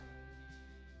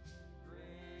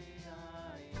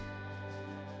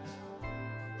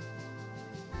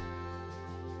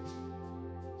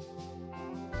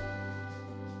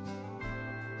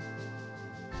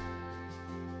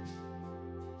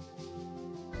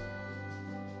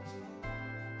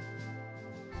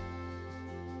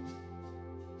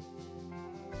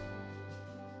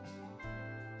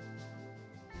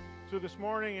So this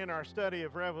morning in our study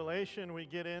of Revelation, we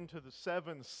get into the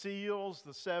seven seals.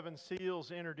 The seven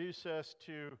seals introduce us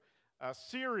to a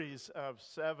series of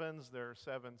sevens. There are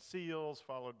seven seals,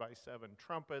 followed by seven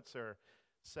trumpets. There are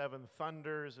seven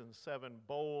thunders and seven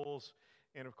bowls.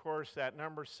 And of course, that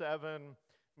number seven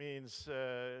means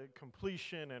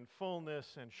completion and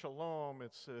fullness and shalom.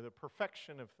 It's the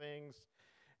perfection of things.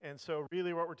 And so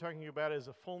really what we're talking about is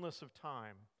a fullness of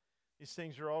time. These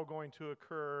things are all going to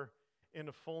occur in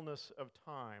a fullness of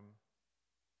time.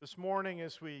 This morning,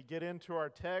 as we get into our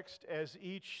text, as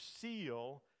each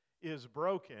seal is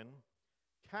broken,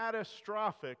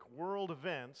 catastrophic world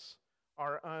events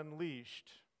are unleashed.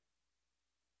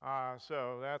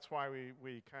 So that's why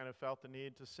we kind of felt the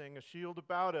need to sing A Shield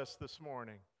About Us this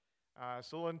morning.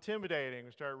 It's a little intimidating.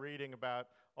 We start reading about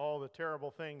all the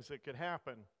terrible things that could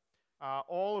happen.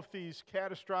 All of these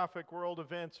catastrophic world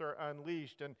events are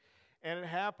unleashed, and it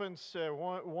happens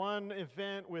one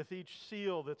event with each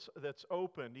seal that's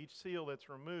opened, each seal that's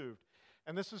removed.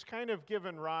 And this has kind of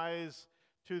given rise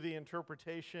to the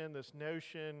interpretation, this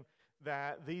notion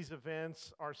that these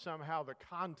events are somehow the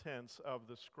contents of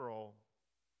the scroll.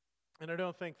 And I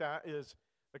don't think that is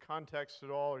the context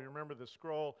at all. You remember, the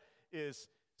scroll is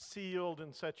sealed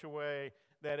in such a way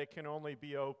that it can only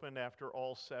be opened after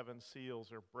all seven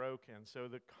seals are broken. So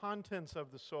the contents of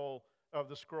the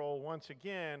scroll, once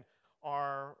again,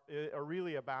 are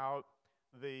really about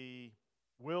the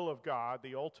will of God,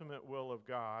 the ultimate will of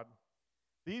God.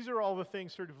 These are all the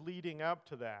things sort of leading up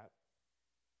to that.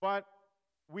 But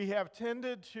we have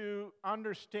tended to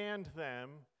understand them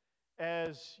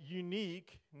as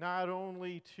unique, not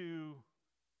only to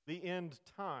the end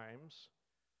times,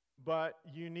 but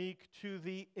unique to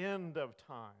the end of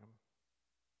time,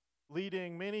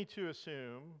 leading many to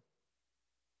assume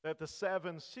that the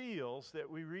seven seals that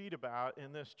we read about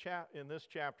in this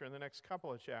chapter, in the next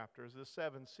couple of chapters, the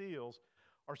seven seals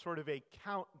are sort of a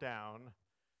countdown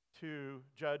to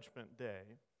Judgment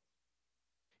Day.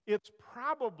 It's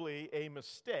probably a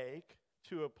mistake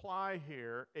to apply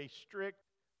here a strict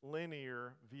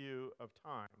linear view of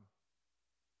time.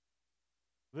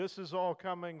 This is all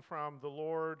coming from the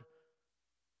Lord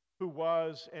who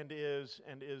was and is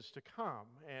to come.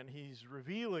 And he's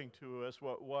revealing to us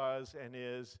what was and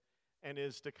is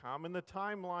to come. And the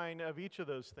timeline of each of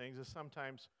those things is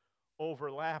sometimes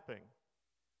overlapping.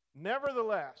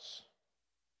 Nevertheless,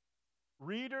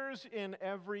 readers in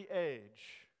every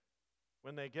age,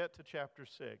 when they get to chapter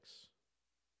 6,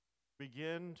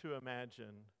 begin to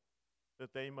imagine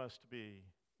that they must be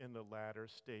in the latter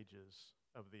stages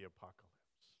of the apocalypse.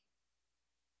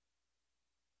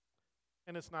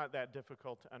 And it's not that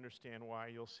difficult to understand why,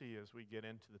 you'll see as we get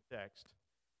into the text.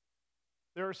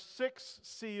 There are 6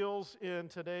 seals in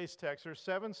today's text. There's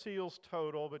 7 seals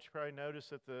total, but you probably notice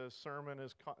that the sermon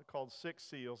is called 6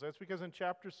 seals. That's because in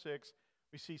chapter 6,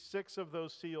 we see 6 of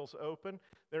those seals open.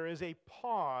 There is a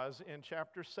pause in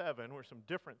chapter 7 where some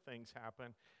different things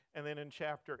happen. And then in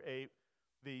chapter 8,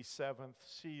 the 7th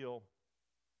seal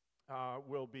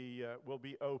will be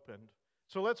opened.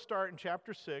 So let's start in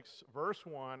chapter 6, verse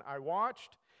 1. I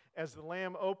watched as the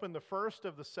Lamb opened the first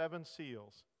of the 7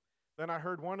 seals. Then I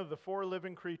heard one of the 4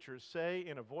 living creatures say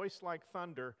in a voice like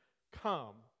thunder,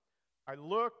 "Come." I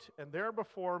looked, and there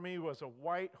before me was a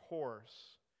white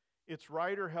horse. Its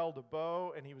rider held a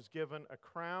bow, and he was given a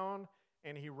crown,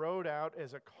 and he rode out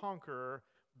as a conqueror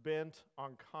bent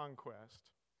on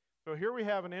conquest. So here we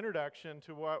have an introduction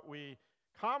to what we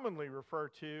commonly refer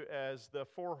to as the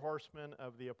 4 horsemen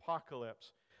of the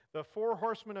apocalypse. The 4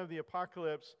 horsemen of the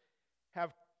apocalypse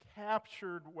have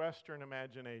captured Western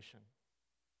imagination,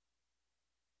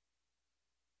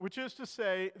 which is to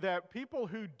say that people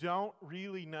who don't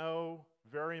really know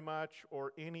very much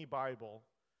or any Bible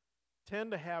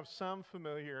tend to have some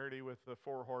familiarity with the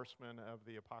 4 horsemen of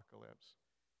the apocalypse.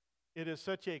 It is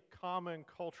such a common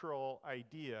cultural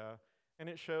idea, and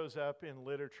it shows up in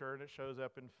literature, and it shows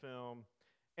up in film.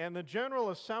 And the general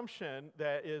assumption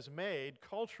that is made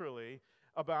culturally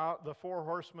about the 4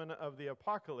 horsemen of the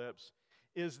apocalypse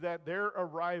is that their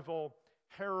arrival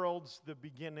heralds the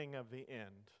beginning of the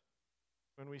end.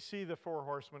 When we see the 4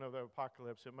 horsemen of the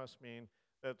apocalypse, it must mean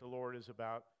that the Lord is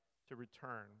about to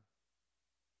return.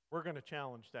 We're going to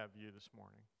challenge that view this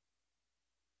morning.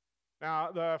 Now,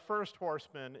 the first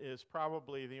horseman is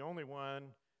probably the only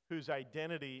one whose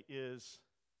identity is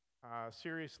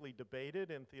seriously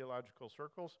debated in theological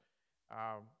circles.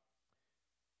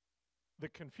 The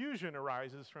confusion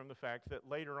arises from the fact that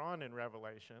later on in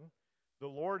Revelation, the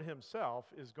Lord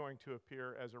himself is going to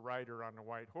appear as a rider on a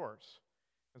white horse.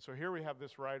 And so here we have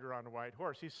this rider on a white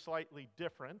horse. He's slightly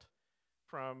different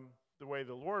from the way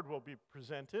the Lord will be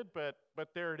presented, but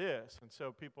there it is. And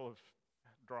so people have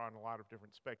drawn a lot of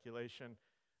different speculation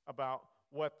about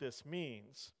what this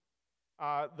means.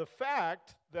 The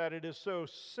fact that it is so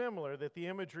similar, that the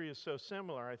imagery is so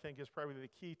similar, I think is probably the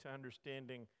key to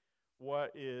understanding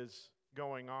what is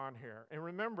going on here. And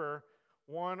remember,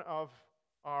 one of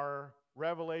our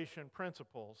Revelation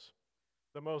principles,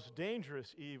 the most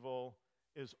dangerous evil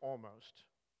is almost.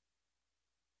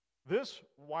 This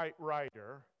white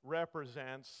rider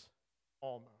represents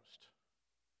almost.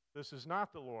 This is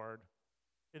not the Lord.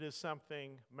 It is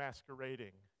something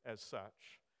masquerading as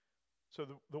such. So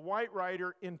the white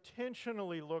rider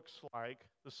intentionally looks like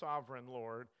the sovereign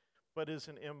Lord, but is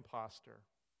an impostor.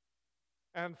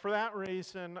 And for that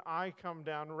reason, I come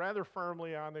down rather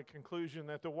firmly on the conclusion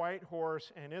that the white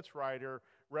horse and its rider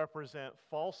represent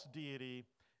false deity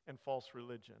and false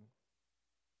religion,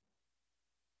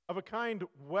 of a kind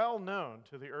well known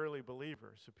to the early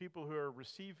believers. The people who are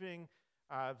receiving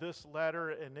this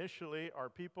letter initially are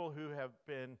people who have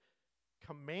been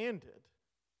commanded,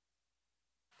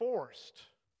 forced,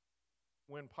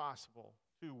 when possible,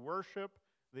 to worship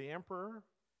the emperor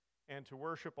and to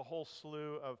worship a whole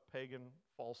slew of pagan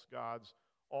false gods,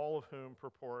 all of whom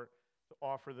purport to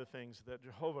offer the things that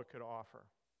Jehovah could offer.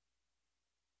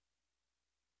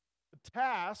 The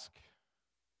task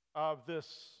of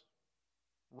this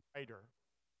writer,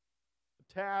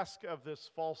 the task of this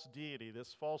false deity,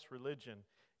 this false religion,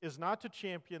 is not to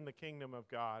champion the kingdom of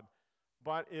God,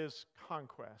 but is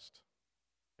conquest.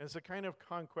 And it's a kind of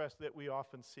conquest that we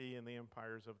often see in the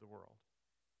empires of the world.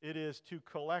 It is to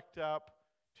collect up,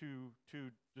 to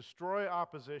destroy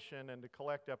opposition, and to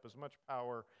collect up as much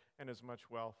power and as much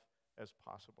wealth as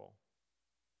possible.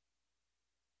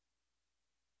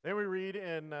 Then we read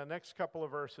in the next couple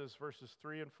of verses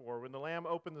 3 and 4, when the Lamb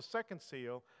opened the second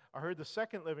seal, I heard the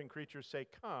second living creature say,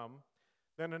 "Come."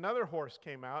 Then another horse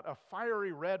came out, a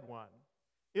fiery red one.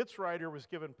 Its rider was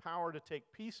given power to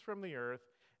take peace from the earth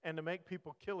and to make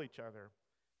people kill each other.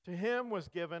 To him was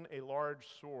given a large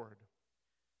sword.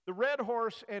 The red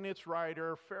horse and its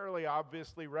rider fairly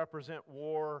obviously represent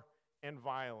war and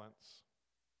violence.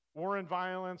 War and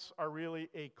violence are really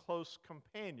a close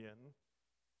companion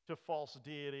to false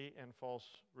deity and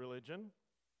false religion.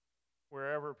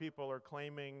 Wherever people are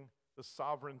claiming the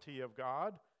sovereignty of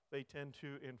God, they tend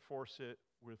to enforce it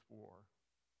with war.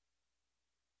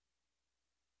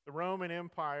 The Roman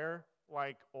Empire,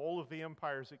 like all of the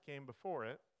empires that came before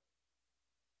it,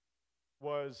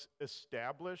 was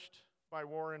established by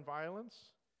war and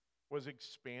violence, was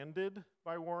expanded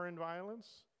by war and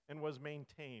violence, and was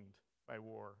maintained by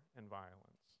war and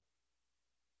violence.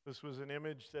 This was an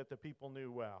image that the people knew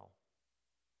well.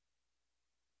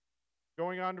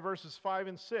 Going on to verses 5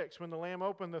 and 6, when the Lamb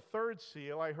opened the third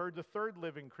seal, I heard the third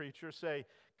living creature say,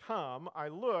 "Come." I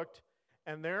looked,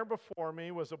 and there before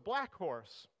me was a black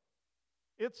horse.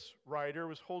 Its rider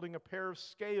was holding a pair of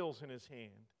scales in his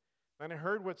hand. Then I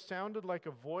heard what sounded like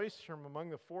a voice from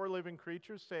among the four living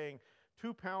creatures saying,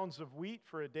 2 pounds of wheat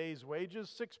for a day's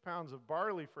wages, 6 pounds of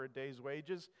barley for a day's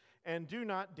wages, and do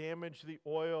not damage the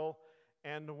oil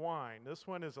and the wine. This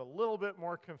one is a little bit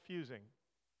more confusing.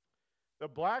 The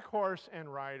black horse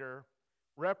and rider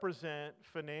represent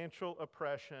financial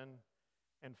oppression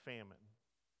and famine.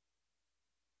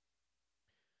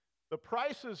 The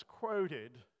prices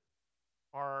quoted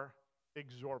are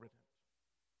exorbitant.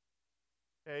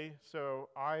 Okay, so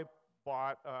I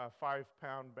bought a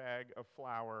 5-pound bag of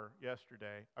flour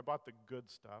yesterday. I bought the good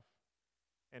stuff,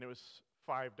 and it was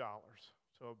 $5,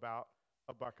 so about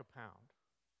 $1 a pound.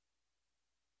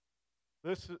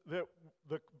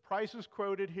 The prices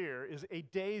quoted here is a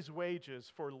day's wages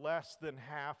for less than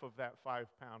half of that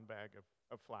 5-pound bag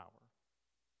of flour.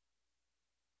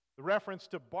 The reference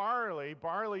to barley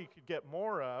you could get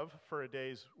more of for a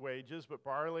day's wages, but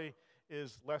barley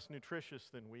is less nutritious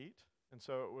than wheat, and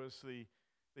so it was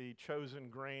the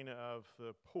chosen grain of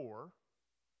the poor.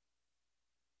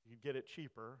 You could get it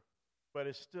cheaper, but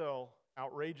it's still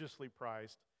outrageously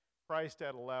priced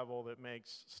at a level that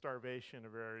makes starvation a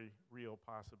very real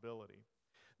possibility.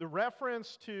 The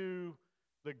reference to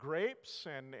the grapes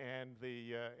and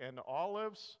the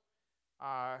olives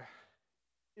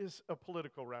is a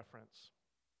political reference.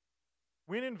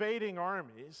 When invading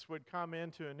armies would come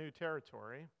into a new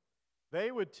territory,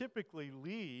 they would typically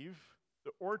leave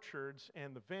the orchards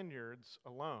and the vineyards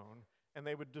alone, and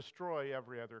they would destroy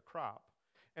every other crop.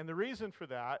 And the reason for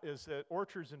that is that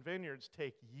orchards and vineyards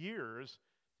take years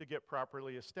to get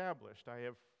properly established. I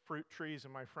have fruit trees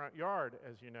in my front yard,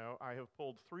 as you know. I have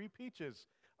pulled 3 peaches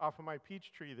off of my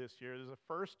peach tree this year. They're the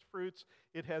first fruits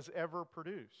it has ever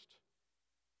produced.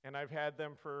 And I've had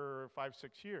them for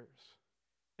 5-6 years.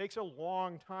 Takes a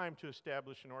long time to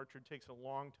establish an orchard, takes a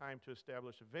long time to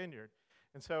establish a vineyard.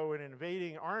 And so when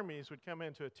invading armies would come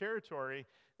into a territory,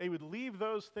 they would leave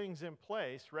those things in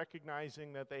place,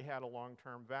 recognizing that they had a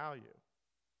long-term value.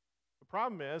 The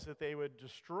problem is that they would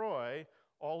destroy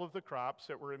all of the crops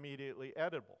that were immediately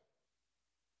edible.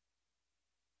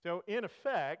 So in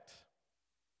effect,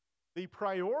 the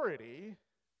priority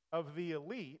of the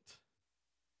elite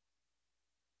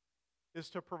is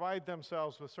to provide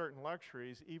themselves with certain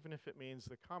luxuries, even if it means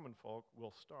the common folk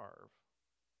will starve.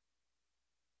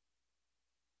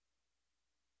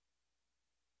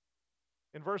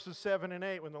 In verses 7 and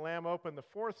 8, when the Lamb opened the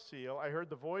fourth seal, I heard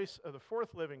the voice of the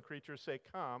fourth living creature say,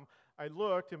 "Come." I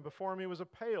looked, and before me was a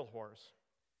pale horse.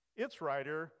 Its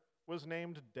rider was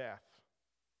named Death,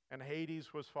 and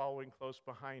Hades was following close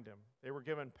behind him. They were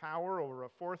given power over a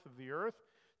fourth of the earth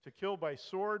to kill by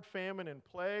sword, famine, and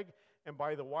plague, and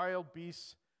by the wild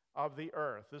beasts of the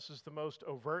earth. This is the most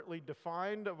overtly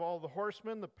defined of all the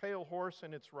horsemen. The pale horse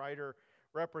and its rider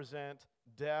represent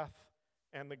death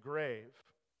and the grave.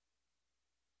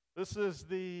 This is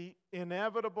the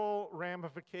inevitable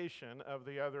ramification of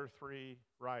the other three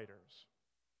riders.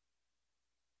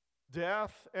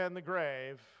 Death and the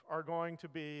grave are going to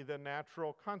be the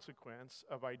natural consequence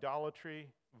of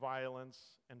idolatry,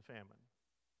 violence, and famine.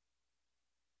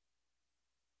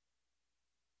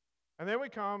 And then we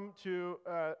come to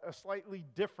a slightly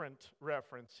different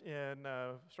reference in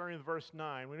starting with verse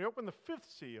 9. When we open the fifth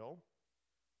seal,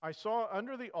 I saw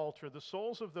under the altar the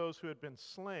souls of those who had been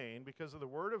slain because of the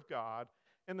word of God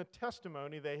and the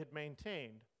testimony they had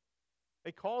maintained.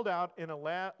 They called out in a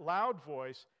loud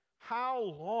voice, "How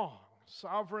long,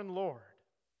 sovereign Lord,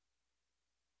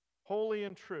 holy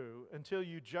and true, until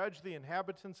you judge the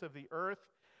inhabitants of the earth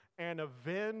and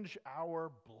avenge our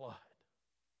blood?"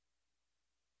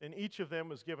 And each of them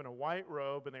was given a white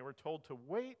robe, and they were told to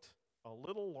wait a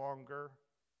little longer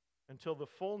until the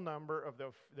full number of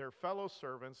their fellow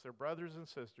servants, their brothers and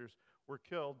sisters, were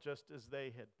killed just as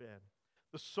they had been.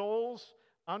 The souls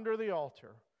under the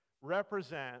altar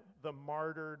represent the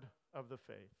martyred of the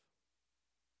faith.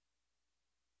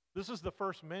 This is the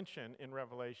first mention in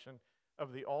Revelation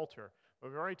of the altar.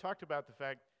 We've already talked about the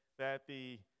fact that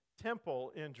the temple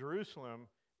in Jerusalem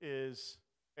is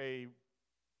a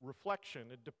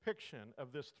reflection, a depiction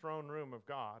of this throne room of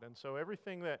God. And so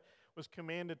everything that was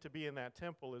commanded to be in that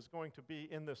temple is going to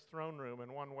be in this throne room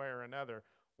in one way or another.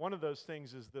 One of those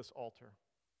things is this altar.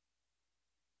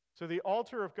 So the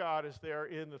altar of God is there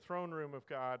in the throne room of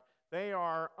God. They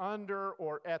are under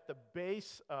or at the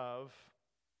base of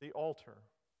the altar,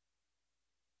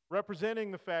 representing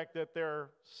the fact that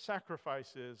their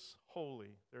sacrifice is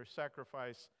holy. Their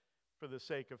sacrifice for the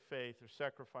sake of faith, their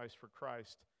sacrifice for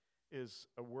Christ is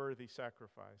a worthy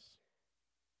sacrifice.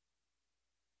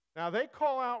 Now, they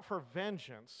call out for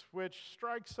vengeance, which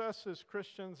strikes us as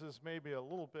Christians as maybe a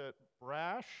little bit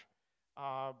brash,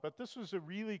 but this was a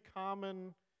really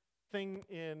common thing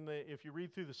if you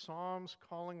read through the Psalms,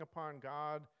 calling upon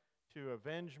God to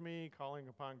avenge me, calling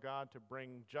upon God to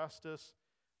bring justice.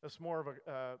 That's more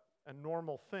of a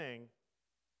normal thing.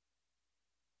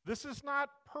 This is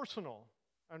not personal,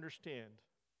 understand.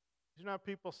 These are not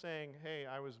people saying, "Hey,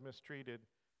 I was mistreated.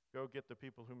 Go get the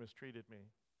people who mistreated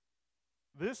me."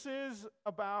 This is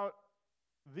about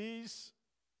these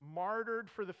martyred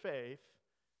for the faith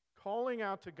calling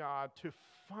out to God to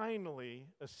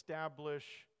finally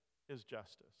establish his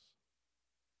justice.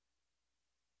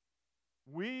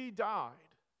 We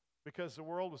died because the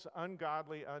world was an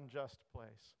ungodly, unjust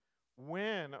place.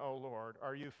 When, O Lord,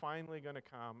 are you finally going to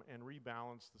come and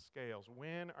rebalance the scales?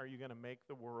 When are you going to make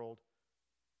the world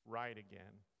right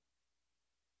again?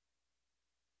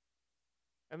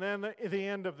 And then at the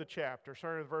end of the chapter,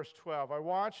 starting with verse 12, I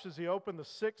watched as he opened the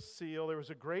sixth seal. There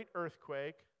was a great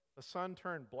earthquake. The sun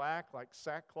turned black like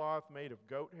sackcloth made of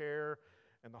goat hair,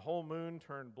 and the whole moon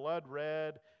turned blood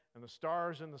red, and the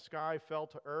stars in the sky fell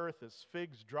to earth as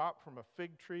figs drop from a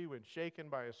fig tree when shaken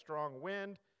by a strong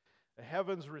wind. The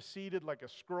heavens receded like a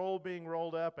scroll being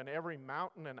rolled up, and every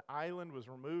mountain and island was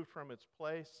removed from its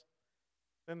place.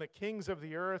 Then the kings of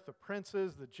the earth, the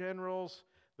princes, the generals,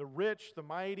 the rich, the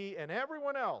mighty, and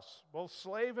everyone else, both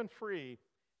slave and free,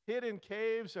 hid in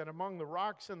caves and among the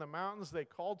rocks and the mountains. They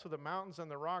called to the mountains and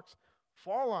the rocks,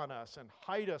 "Fall on us and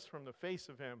hide us from the face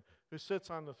of him who sits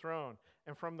on the throne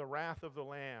and from the wrath of the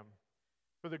Lamb.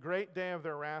 For the great day of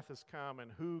their wrath has come,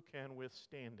 and who can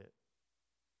withstand it?"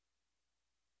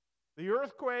 The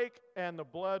earthquake and the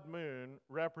blood moon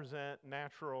represent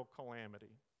natural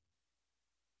calamity.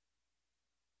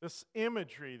 This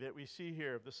imagery that we see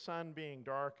here of the sun being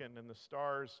darkened and the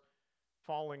stars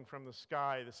falling from the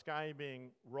sky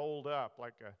being rolled up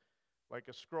like like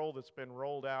a scroll that's been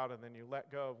rolled out and then you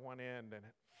let go of one end and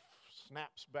it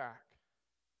snaps back.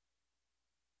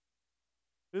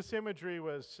 This imagery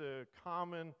was a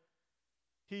common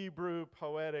Hebrew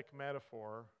poetic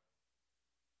metaphor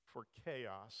for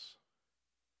chaos.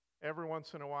 Every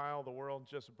once in a while, the world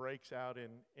just breaks out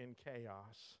in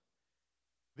chaos.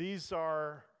 These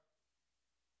are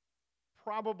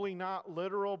probably not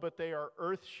literal, but they are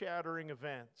earth-shattering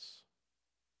events.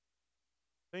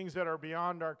 Things that are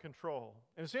beyond our control.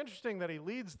 And it's interesting that he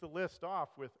leads the list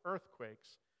off with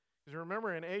earthquakes. Because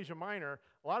remember, in Asia Minor,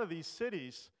 a lot of these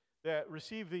cities that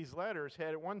received these letters had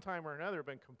at one time or another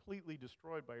been completely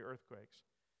destroyed by earthquakes.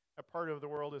 That part of the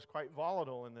world is quite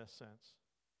volatile in this sense.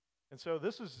 And so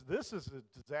this is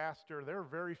a disaster they're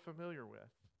very familiar with.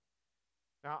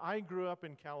 Now, I grew up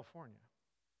in California.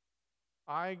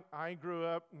 I grew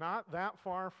up not that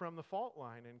far from the fault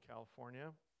line in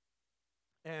California,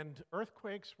 and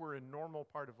earthquakes were a normal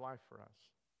part of life for us.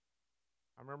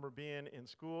 I remember being in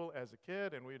school as a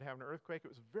kid, and we'd have an earthquake. It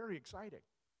was very exciting.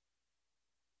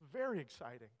 Very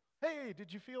exciting. Hey,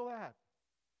 did you feel that?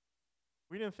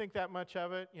 We didn't think that much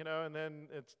of it, and then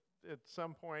it's at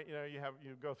some point,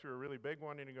 you go through a really big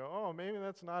one and you go, oh, maybe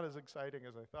that's not as exciting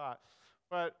as I thought.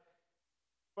 But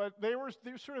they were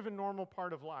sort of a normal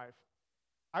part of life.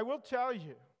 I will tell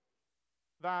you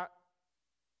that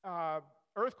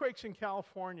earthquakes in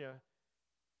California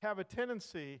have a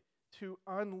tendency to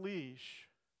unleash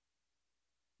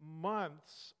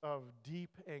months of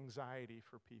deep anxiety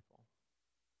for people.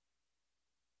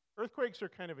 Earthquakes are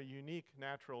kind of a unique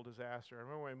natural disaster. I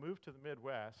remember when I moved to the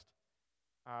Midwest,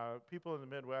 people in the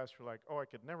Midwest were like, oh, I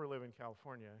could never live in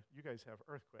California. You guys have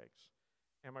earthquakes.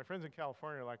 And my friends in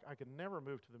California are like, I could never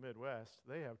move to the Midwest.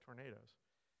 They have tornadoes.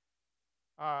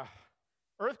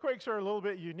 Earthquakes are a little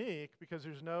bit unique because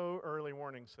there's no early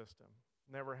warning system.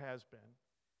 Never has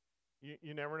been.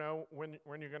 You never know when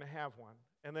you're going to have one.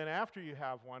 And then after you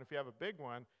have one, if you have a big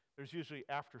one, there's usually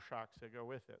aftershocks that go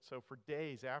with it. So for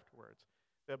days afterwards,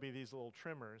 there'll be these little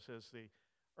tremors as the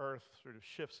earth sort of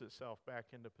shifts itself back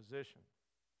into position.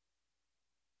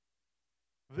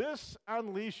 This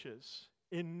unleashes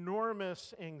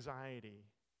enormous anxiety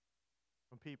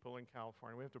from people in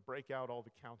California. We have to break out all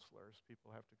the counselors.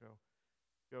 People have to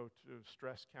go to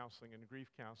stress counseling and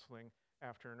grief counseling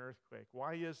after an earthquake.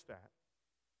 Why is that?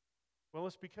 Well,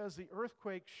 it's because the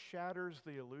earthquake shatters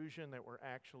the illusion that we're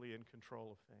actually in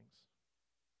control of things.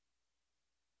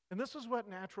 And this is what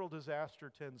natural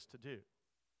disaster tends to do.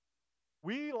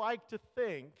 We like to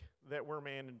think that we're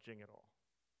managing it all.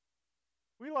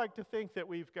 We like to think that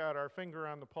we've got our finger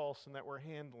on the pulse and that we're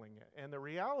handling it. And the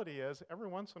reality is, every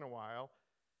once in a while,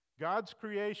 God's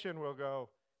creation will go,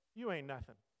 you ain't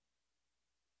nothing.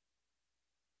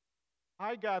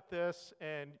 I got this,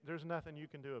 and there's nothing you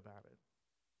can do about it.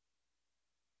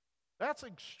 That's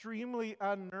extremely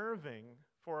unnerving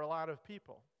for a lot of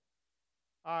people.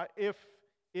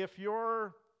 If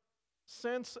your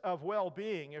sense of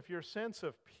well-being, if your sense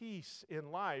of peace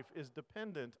in life is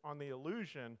dependent on the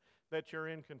illusion that you're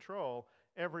in control,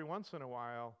 every once in a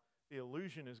while, the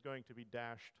illusion is going to be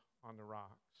dashed on the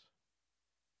rocks.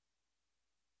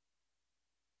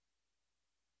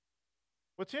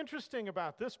 What's interesting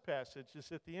about this passage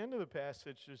is at the end of the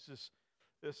passage, there's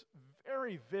this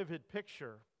very vivid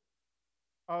picture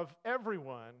of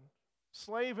everyone,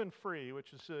 slave and free,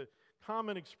 which is a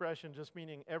common expression just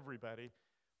meaning everybody,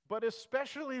 but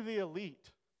especially the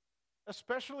elite,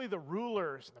 especially the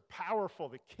rulers, the powerful,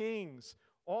 the kings.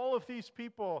 All of these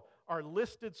people are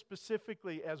listed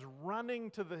specifically as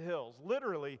running to the hills,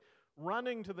 literally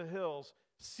running to the hills,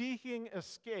 seeking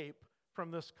escape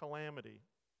from this calamity.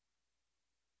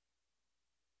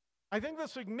 I think the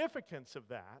significance of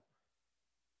that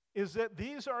is that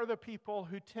these are the people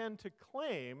who tend to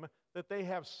claim that they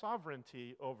have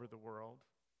sovereignty over the world.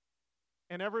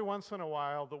 And every once in a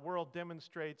while, the world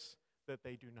demonstrates that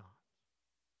they do not.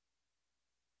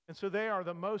 And so they are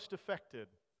the most affected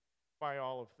by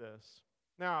all of this.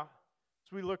 Now,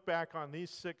 as we look back on these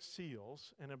 6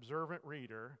 seals, an observant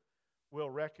reader will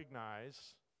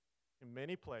recognize in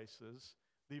many places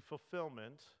the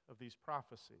fulfillment of these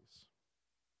prophecies.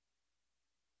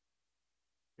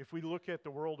 If we look at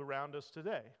the world around us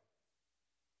today,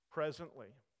 presently,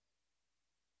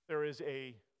 there is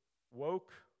a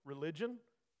woke religion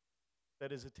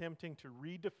that is attempting to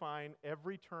redefine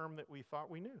every term that we thought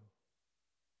we knew.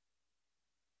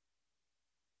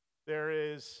 There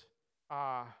is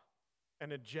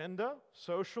an agenda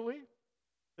socially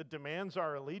that demands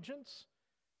our allegiance,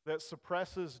 that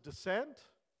suppresses dissent,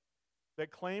 that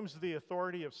claims the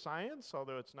authority of science,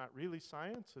 although it's not really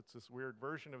science, it's this weird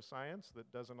version of science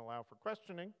that doesn't allow for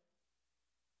questioning.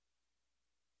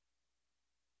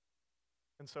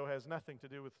 and so has nothing to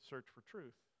do with the search for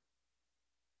truth.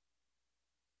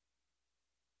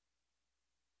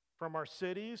 From our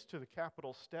cities to the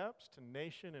Capitol steps to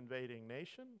nation invading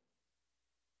nation,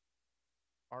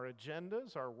 our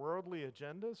agendas, our worldly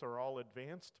agendas, are all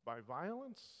advanced by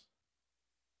violence.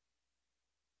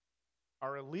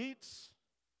 Our elites,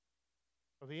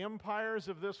 or the empires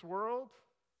of this world,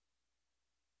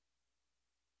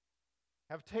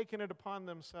 have taken it upon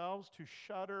themselves to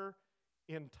shutter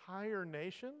entire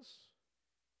nations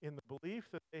in the belief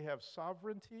that they have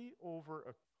sovereignty over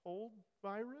a cold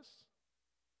virus.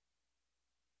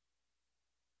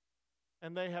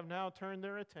 And they have now turned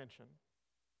their attention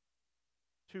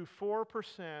to 4%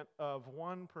 of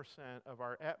 1% of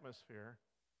our atmosphere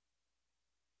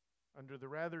under the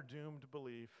rather doomed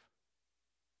belief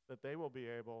that they will be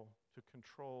able to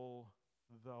control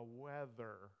the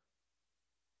weather.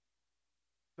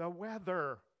 The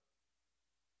weather.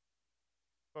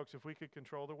 Folks, if we could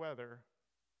control the weather,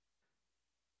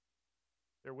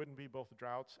 there wouldn't be both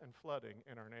droughts and flooding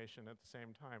in our nation at the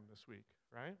same time this week,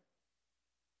 right?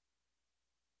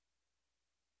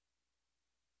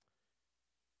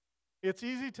 It's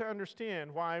easy to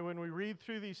understand why when we read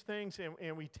through these things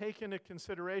and we take into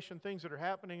consideration things that are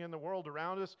happening in the world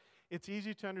around us, it's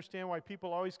easy to understand why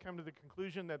people always come to the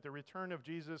conclusion that the return of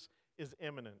Jesus is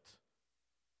imminent.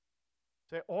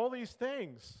 Say, all these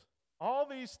things,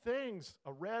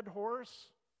 a red horse,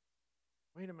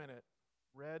 wait a minute,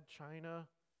 Red China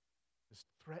is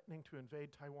threatening to invade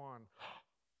Taiwan.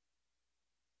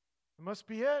 It must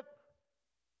be it.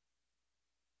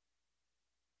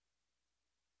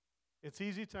 It's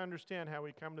easy to understand how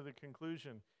we come to the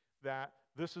conclusion that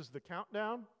this is the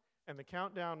countdown, and the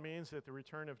countdown means that the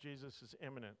return of Jesus is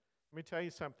imminent. Let me tell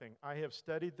you something. I have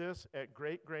studied this at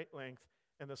great, great length,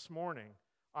 and this morning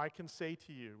I can say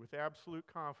to you with absolute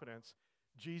confidence,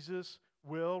 Jesus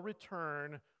will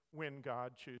return when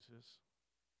God chooses.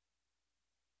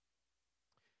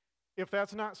 If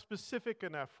that's not specific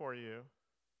enough for you,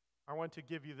 I want to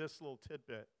give you this little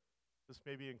tidbit. This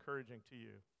may be encouraging to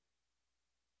you.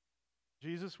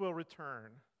 Jesus will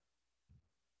return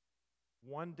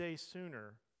one day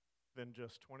sooner than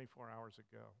just 24 hours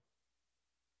ago.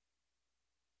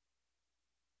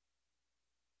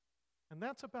 And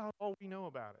that's about all we know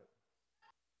about it.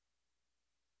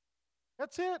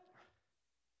 That's it.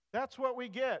 That's what we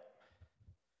get.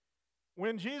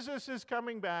 When Jesus is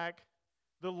coming back,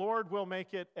 the Lord will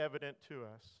make it evident to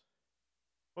us.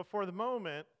 But for the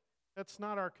moment, that's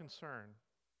not our concern.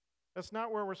 That's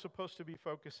not where we're supposed to be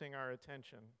focusing our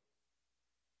attention.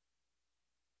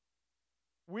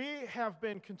 We have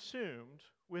been consumed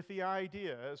with the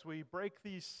idea, as we break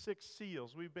these 6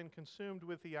 seals, we've been consumed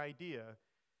with the idea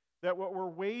that what we're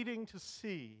waiting to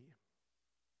see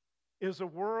is a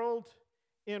world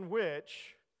in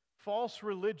which false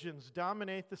religions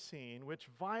dominate the scene, which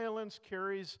violence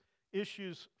carries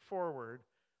issues forward,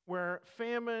 where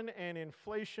famine and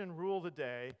inflation rule the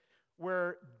day,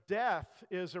 where death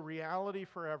is a reality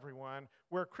for everyone,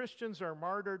 where Christians are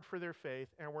martyred for their faith,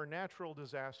 and where natural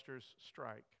disasters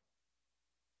strike.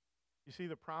 You see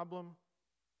the problem?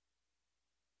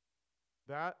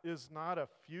 That is not a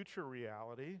future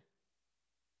reality.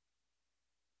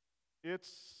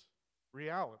 It's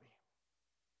reality.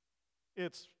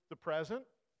 It's the present.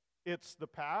 It's the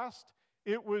past.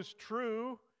 It was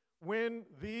true when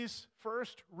these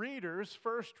first readers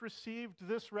first received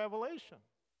this revelation.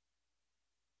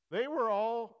 They were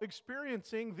all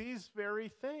experiencing these very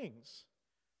things.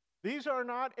 These are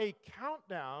not a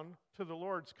countdown to the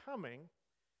Lord's coming.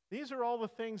 These are all the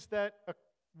things that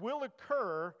will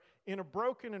occur in a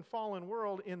broken and fallen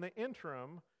world in the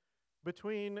interim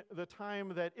between the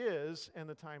time that is and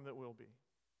the time that will be.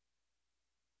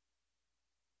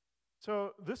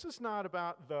 So this is not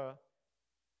about the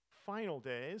final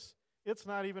days. It's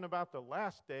not even about the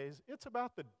last days. It's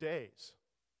about the days.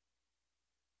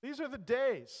 These are the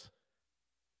days.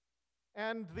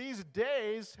 And these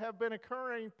days have been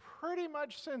occurring pretty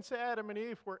much since Adam and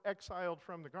Eve were exiled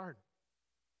from the garden.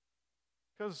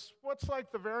 Because what's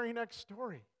like the very next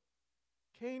story?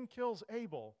 Cain kills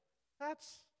Abel.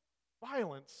 That's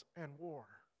violence and war.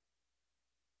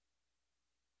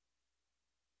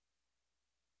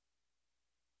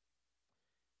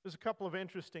 There's a couple of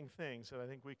interesting things that I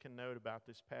think we can note about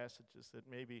these passages that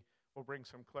maybe will bring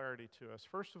some clarity to us.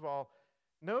 First of all,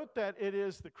 note that it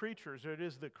is the creatures, or it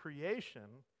is the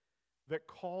creation that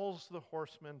calls the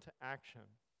horsemen to action.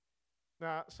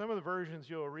 Now, some of the versions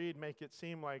you'll read make it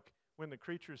seem like when the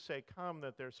creatures say come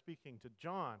that they're speaking to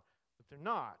John, but they're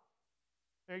not.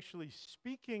 They're actually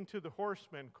speaking to the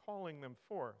horsemen, calling them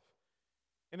forth.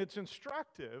 And it's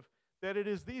instructive that it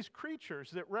is these creatures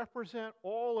that represent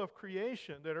all of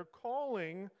creation that are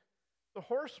calling the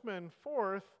horsemen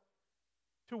forth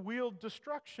to wield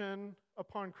destruction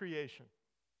upon creation.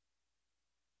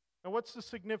 Now, what's the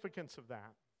significance of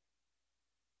that?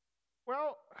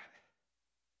 Well,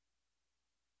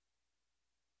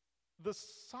 the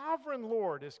sovereign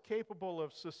Lord is capable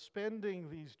of suspending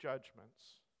these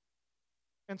judgments.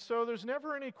 And so there's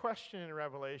never any question in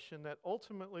Revelation that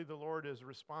ultimately the Lord is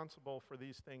responsible for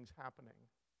these things happening.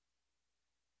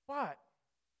 But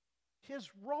his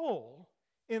role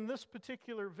in this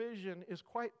particular vision is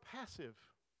quite passive.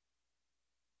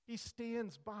 He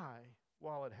stands by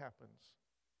while it happens.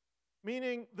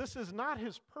 Meaning, this is not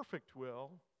his perfect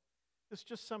will. It's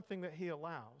just something that he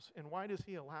allows. And why does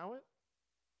he allow it?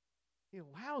 He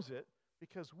allows it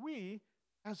because we,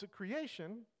 as a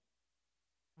creation,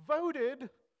 voted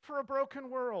for a broken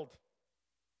world.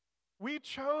 We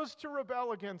chose to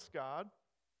rebel against God,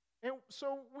 and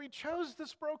so we chose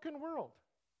this broken world.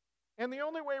 And the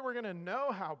only way we're going to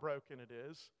know how broken it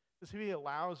is if he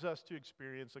allows us to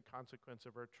experience the consequence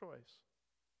of our choice.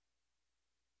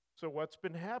 So what's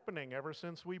been happening ever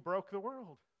since we broke the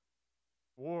world?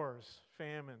 Wars,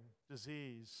 famine,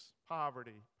 disease,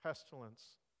 poverty, pestilence.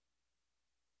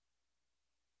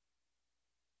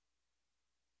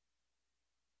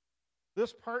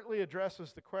 This partly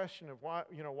addresses the question of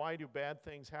why do bad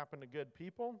things happen to good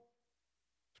people?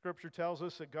 Scripture tells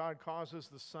us that God causes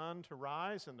the sun to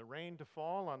rise and the rain to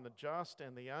fall on the just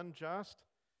and the unjust.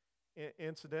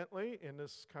 Incidentally, in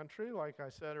this country, like I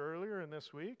said earlier in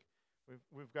this week,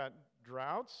 we've got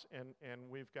droughts and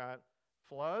we've got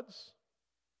floods.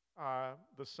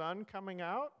 The sun coming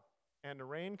out and the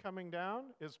rain coming down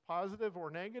is positive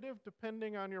or negative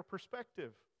depending on your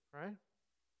perspective, right?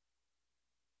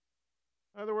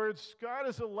 In other words, God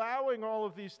is allowing all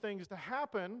of these things to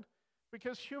happen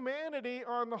because humanity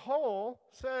on the whole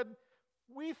said,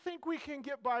 we think we can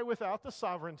get by without the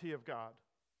sovereignty of God.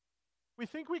 We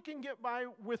think we can get by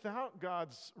without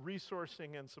God's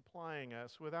resourcing and supplying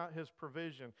us, without his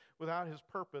provision, without his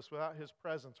purpose, without his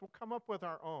presence. We'll come up with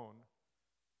our own.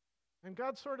 And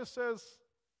God sort of says,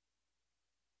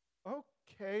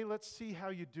 okay, let's see how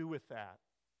you do with that.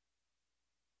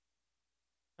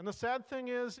 And the sad thing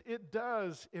is, it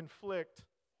does inflict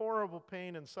horrible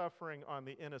pain and suffering on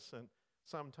the innocent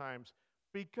sometimes,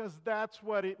 because that's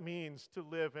what it means to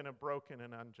live in a broken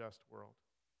and unjust world.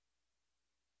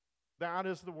 That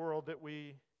is the world that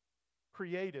we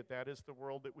created. That is the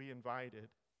world that we invited.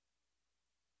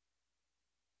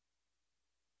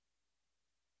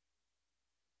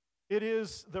 It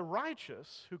is the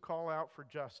righteous who call out for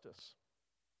justice.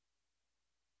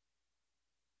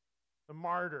 The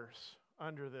martyrs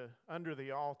under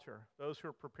the altar, those who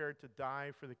are prepared to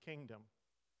die for the kingdom.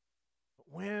 But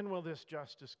when will this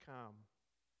justice come?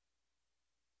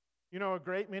 You know, a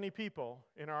great many people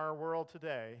in our world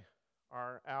today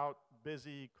are out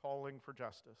busy calling for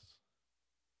justice.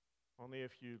 Only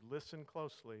if you listen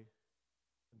closely,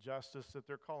 the justice that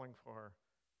they're calling for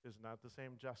is not the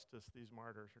same justice these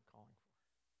martyrs are calling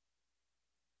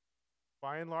for.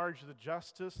 By and large, the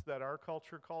justice that our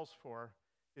culture calls for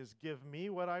is give me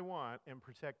what I want and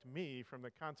protect me from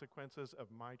the consequences of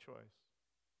my choice.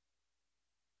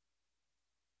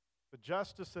 The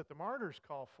justice that the martyrs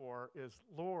call for is,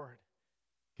 Lord,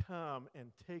 come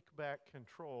and take back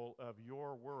control of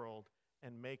your world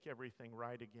and make everything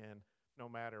right again, no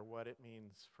matter what it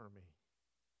means for me.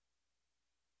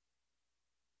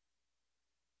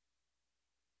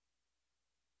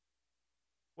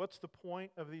 What's the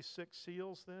point of these 6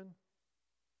 seals then?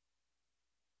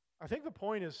 I think the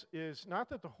point is not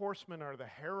that the horsemen are the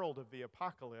herald of the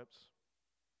apocalypse,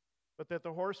 but that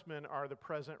the horsemen are the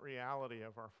present reality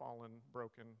of our fallen,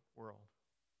 broken world.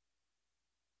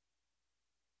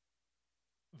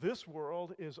 This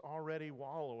world is already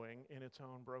wallowing in its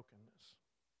own brokenness.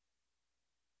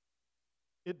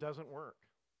 It doesn't work.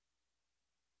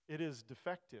 It is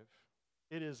defective.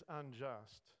 It is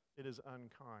unjust. It is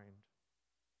unkind.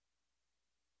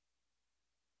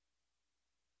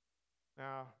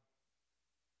 Now,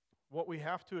 what we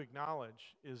have to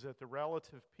acknowledge is that the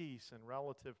relative peace and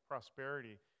relative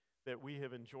prosperity that we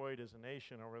have enjoyed as a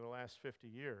nation over the last 50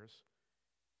 years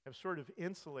have sort of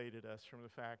insulated us from the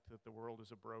fact that the world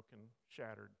is a broken,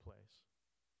 shattered place.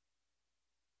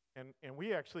 And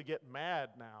we actually get mad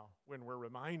now when we're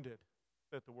reminded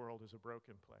that the world is a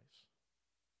broken place.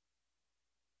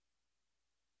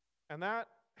 And that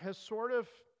has sort of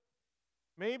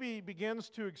maybe begins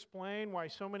to explain why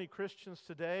so many Christians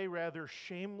today rather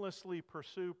shamelessly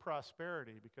pursue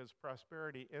prosperity, because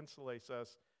prosperity insulates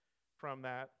us from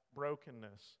that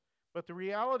brokenness. But the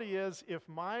reality is, if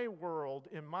my world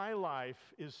in my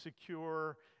life is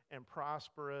secure and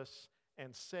prosperous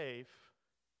and safe,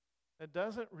 it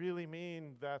doesn't really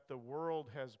mean that the world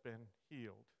has been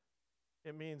healed.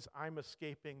 It means I'm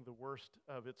escaping the worst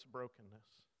of its brokenness.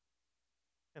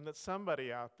 And that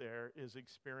somebody out there is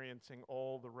experiencing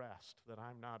all the rest that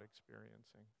I'm not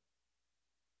experiencing.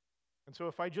 And so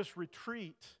if I just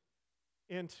retreat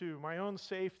into my own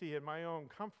safety and my own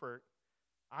comfort,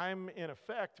 I'm in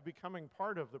effect becoming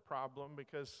part of the problem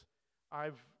because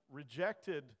I've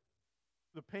rejected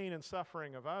the pain and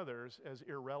suffering of others as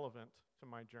irrelevant to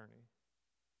my journey.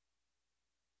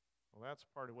 Well, that's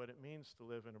part of what it means to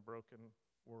live in a broken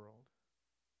world.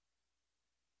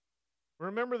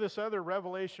 Remember this other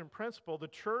Revelation principle: the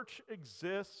church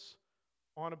exists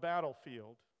on a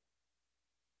battlefield.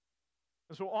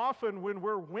 And so often when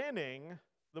we're winning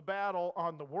the battle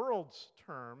on the world's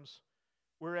terms,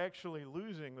 we're actually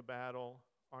losing the battle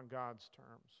on God's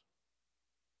terms.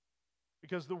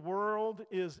 Because the world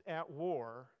is at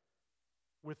war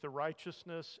with the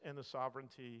righteousness and the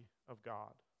sovereignty of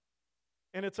God.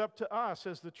 And it's up to us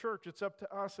as the church, it's up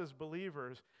to us as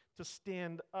believers to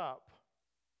stand up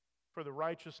for the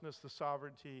righteousness, the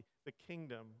sovereignty, the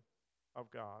kingdom of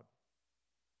God.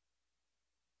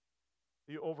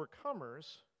 The overcomers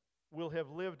will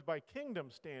have lived by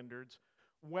kingdom standards,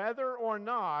 whether or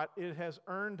not it has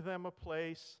earned them a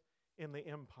place in the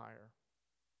empire.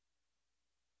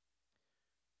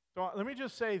 So let me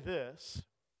just say this.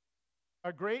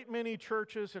 A great many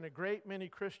churches and a great many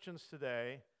Christians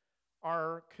today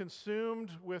are consumed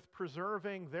with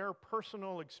preserving their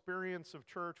personal experience of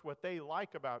church, what they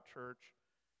like about church,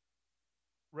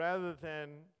 rather than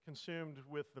consumed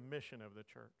with the mission of the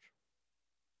church.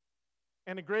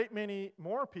 And a great many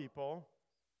more people,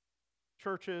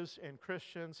 churches and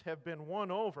Christians, have been won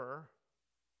over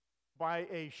by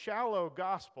a shallow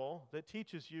gospel that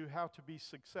teaches you how to be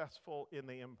successful in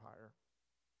the empire.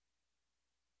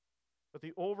 But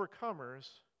the overcomers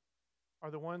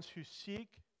are the ones who seek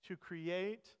to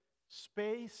create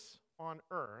space on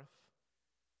earth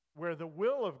where the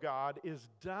will of God is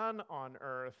done on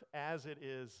earth as it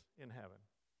is in heaven.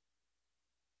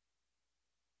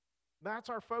 That's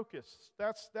our focus.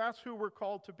 That's who we're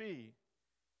called to be.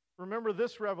 Remember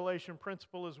this Revelation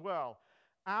principle as well.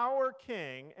 Our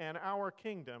King and our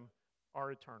kingdom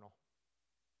are eternal.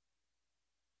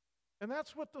 And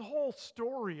that's what the whole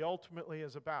story ultimately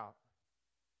is about.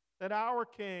 That our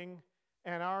King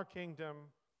and our kingdom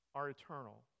are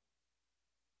eternal.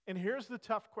 And here's the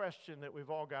tough question that we've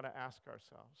all got to ask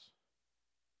ourselves.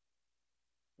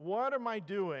 What am I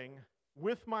doing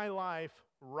with my life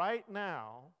right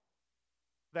now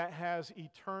that has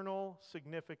eternal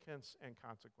significance and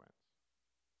consequence?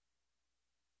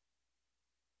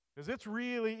 Because it's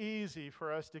really easy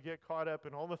for us to get caught up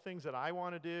in all the things that I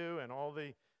want to do and all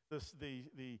the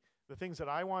things that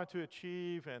I want to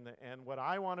achieve and what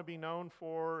I want to be known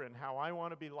for and how I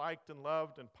want to be liked and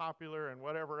loved and popular and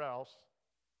whatever else.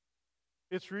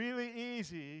 It's really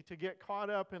easy to get caught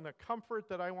up in the comfort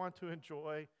that I want to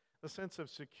enjoy, the sense of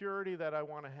security that I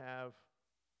want to have,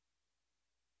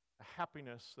 the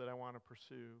happiness that I want to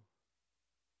pursue.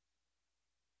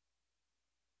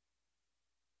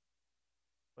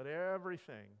 But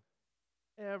everything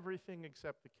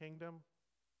except the kingdom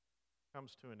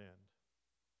comes to an end.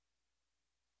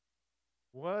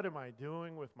 What am I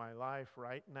doing with my life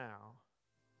right now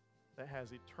that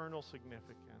has eternal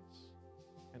significance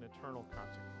and eternal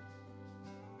consequence?